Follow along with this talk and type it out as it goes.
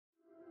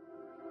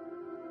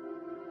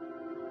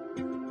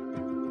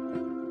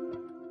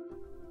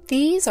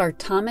These are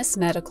Thomas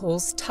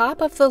Medical's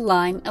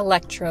top-of-the-line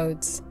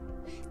electrodes.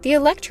 The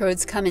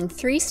electrodes come in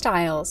 3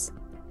 styles: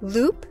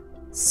 loop,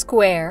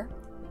 square,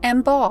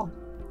 and ball.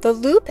 The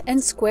loop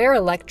and square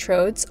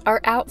electrodes are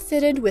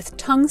outfitted with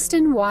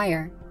tungsten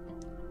wire.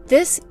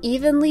 This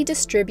evenly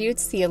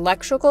distributes the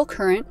electrical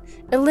current,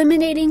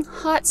 eliminating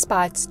hot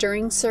spots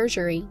during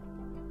surgery.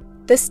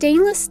 The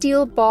stainless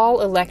steel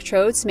ball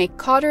electrodes make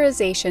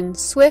cauterization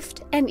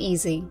swift and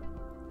easy.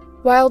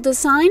 While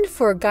designed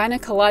for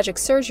gynecologic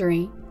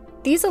surgery,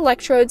 these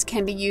electrodes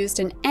can be used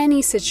in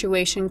any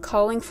situation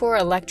calling for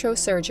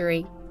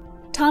electrosurgery.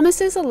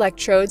 Thomas's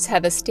electrodes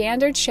have a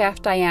standard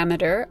shaft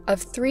diameter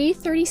of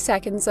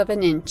 3/32 of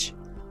an inch,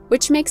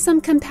 which makes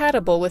them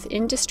compatible with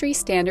industry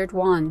standard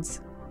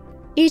wands.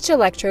 Each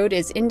electrode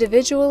is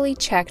individually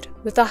checked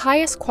with the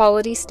highest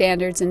quality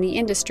standards in the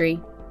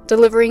industry,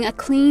 delivering a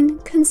clean,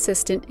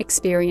 consistent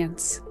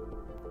experience.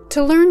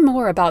 To learn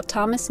more about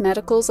Thomas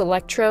Medical's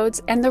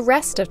electrodes and the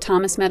rest of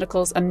Thomas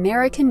Medical's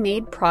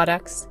American-made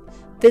products,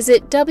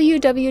 visit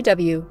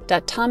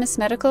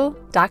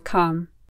www.thomasmedical.com.